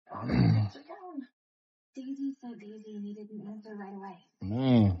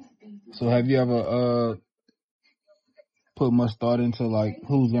Man, so have you ever put much thought into like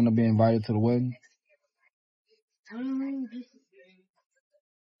who's gonna be invited to the wedding?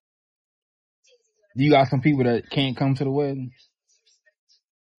 You got some people that can't come to the wedding?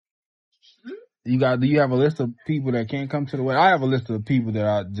 Do you have a list of people that can't come to the wedding? I have a list of people that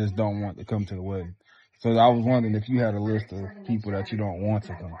I just don't want to come to the wedding. So I was wondering if you had a list of people that you don't want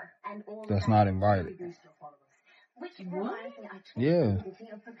to come, that's not invited. What? Yeah.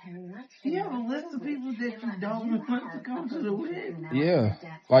 You have a list of people that you don't want to come to the wedding? Yeah.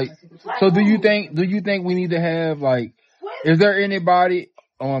 Like, so do you think we need to have like, is there anybody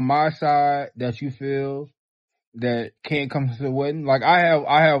on my side that you feel that can't come to the wedding? Like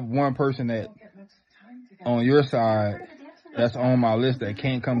I have one person that on your side that's on my list that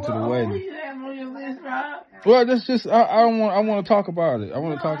can't come to the wedding. Who you have on your list, Rob? Well, that's just I want to talk about it. I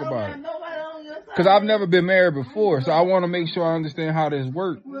want to talk about it because I've never been married before, so I want to make sure I understand how this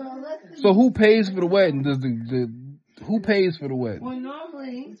works. So who pays for the wedding? Does who pays for the wedding? Well,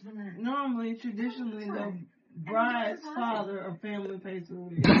 normally, traditionally, the bride's father or family pays for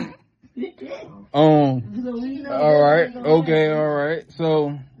the wedding. All right. Okay. All right.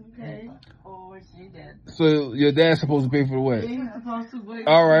 So. Okay. So your dad's supposed to pay for the wedding? He's supposed to pay.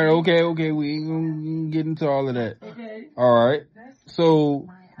 All right. Okay. We ain't gonna get into all of that. Okay. All right. So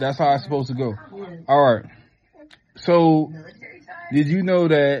that's how it's supposed to go. Yes. All right. So did you know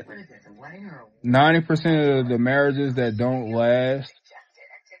that 90% of the marriages that don't last,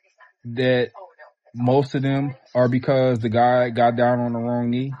 that most of them are because the guy got down on the wrong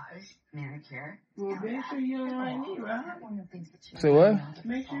knee? Well, make sure you're on the right knee, right? Say what?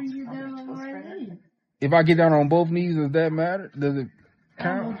 Make sure you get down on the right knee. If I get down on both knees, does that matter? Does it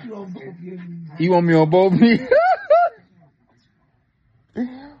count? I want you on both your knees. You want me on both knees?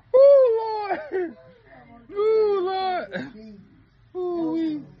 Oh, Lord. Oh, Lord.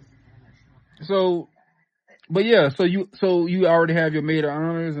 Ooh. So, but yeah, so you already have your maid of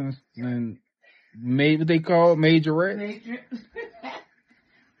honors and maid, what they call majorette?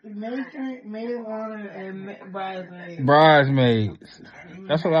 Maid of honor and bridesmaids. Bridesmaids.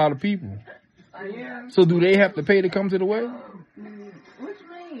 That's a lot of people. Yeah. So do they have to pay to come to the wedding? What you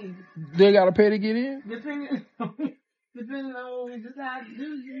mean? They gotta pay to get in? Depending on what we decide to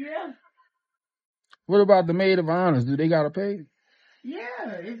do, yeah. What about the maid of honors? Do they gotta pay? Yeah,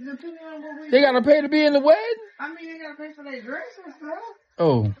 it's depending on what we They gotta pay to be in the wedding? I mean, they gotta pay for their dress and stuff.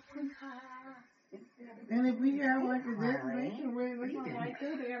 Oh. And if we have like a destination wedding or something like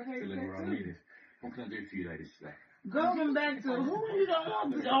that, they gotta pay for that too. What can I do for you ladies today? Going back to who you don't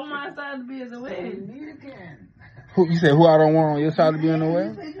want on my side to be at the wedding. Who you said who I don't want on your side to be in the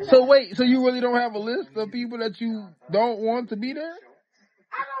wedding? So wait, so you really don't have a list of people that you don't want to be there?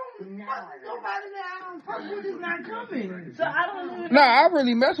 I don't nobody that I don't fuck with is not coming. So I don't even Nah, I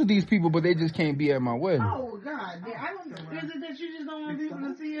really mess with these people, but they just can't be at my wedding. Oh God, I don't know. Is it that you just don't want people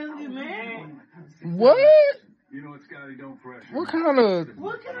to see us get married? What? You know what, Scotty, don't pressure. What kind of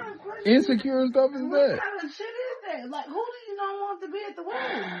question? insecure stuff is What that? kind of shit is that? Like, who do you not want to be at the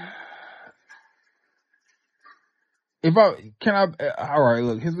wedding? All right,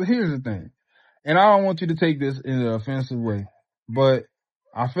 look, here's the thing. And I don't want you to take this in an offensive way, but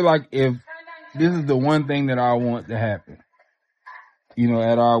I feel like if this is the one thing that I want to happen,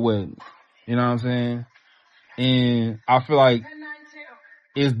 at our wedding, you know what I'm saying? And I feel like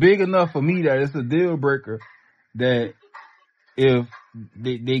it's big enough for me that it's a deal breaker that if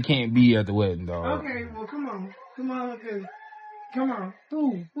they can't be at the wedding, dog. Okay, well, come on,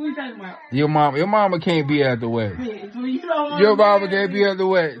 Who you talking about? Your mama can't be at the wedding. So you don't want your mama can't be at the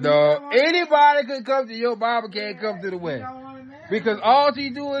wedding, dog. Anybody could come to your mama, can't come to the wedding. Because all she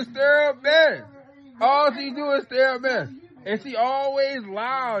do is stir up mess. And she always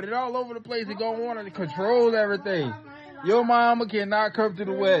loud and all over the place and gonna want to control everything. Your mama cannot come to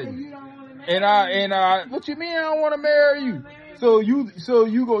the wedding. And I, what you mean I don't want to marry you? So you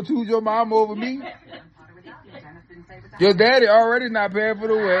gonna choose your mama over me? Your daddy already not paying for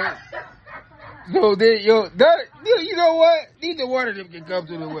the wedding. So then you know what? Neither one of them can come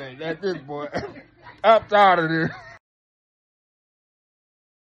to the wedding. That's this, boy. I'm tired of this.